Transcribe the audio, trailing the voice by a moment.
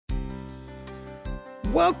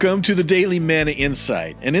Welcome to the Daily Manna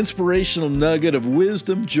Insight, an inspirational nugget of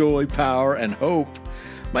wisdom, joy, power, and hope.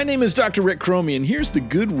 My name is Dr. Rick Cromie, and here's the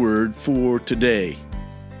good word for today.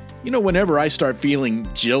 You know, whenever I start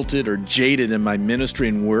feeling jilted or jaded in my ministry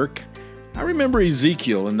and work, I remember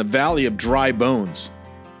Ezekiel in the Valley of Dry Bones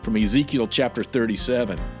from Ezekiel chapter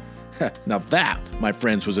 37. Now that, my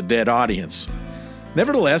friends, was a dead audience.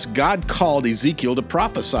 Nevertheless, God called Ezekiel to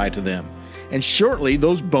prophesy to them. And shortly,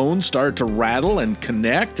 those bones started to rattle and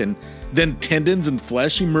connect, and then tendons and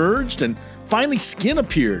flesh emerged, and finally skin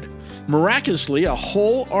appeared. Miraculously, a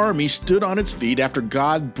whole army stood on its feet after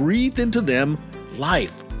God breathed into them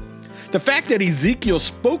life. The fact that Ezekiel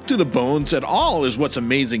spoke to the bones at all is what's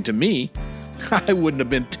amazing to me. I wouldn't have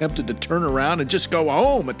been tempted to turn around and just go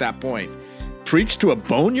home at that point. Preach to a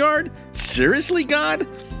boneyard? Seriously, God?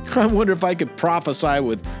 I wonder if I could prophesy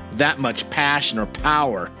with that much passion or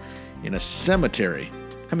power in a cemetery.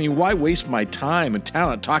 I mean, why waste my time and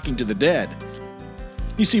talent talking to the dead?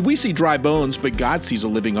 You see, we see dry bones, but God sees a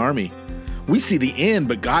living army. We see the end,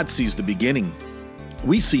 but God sees the beginning.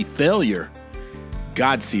 We see failure.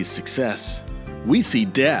 God sees success. We see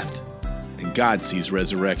death, and God sees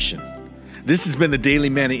resurrection. This has been the Daily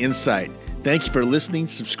Manna Insight. Thank you for listening,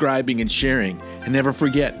 subscribing, and sharing. And never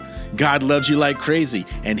forget, God loves you like crazy,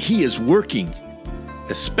 and He is working,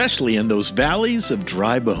 especially in those valleys of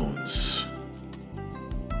dry bones.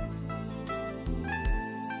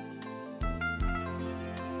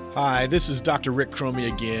 Hi, this is Dr. Rick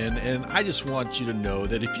Cromie again, and I just want you to know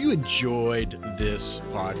that if you enjoyed this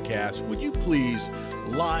podcast, would you please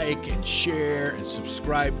like and share and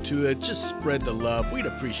subscribe to it? Just spread the love. We'd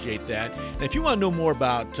appreciate that. And if you want to know more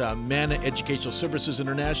about Manna Educational Services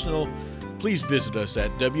International, please visit us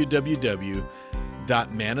at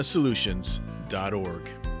www.mannasolutions.org.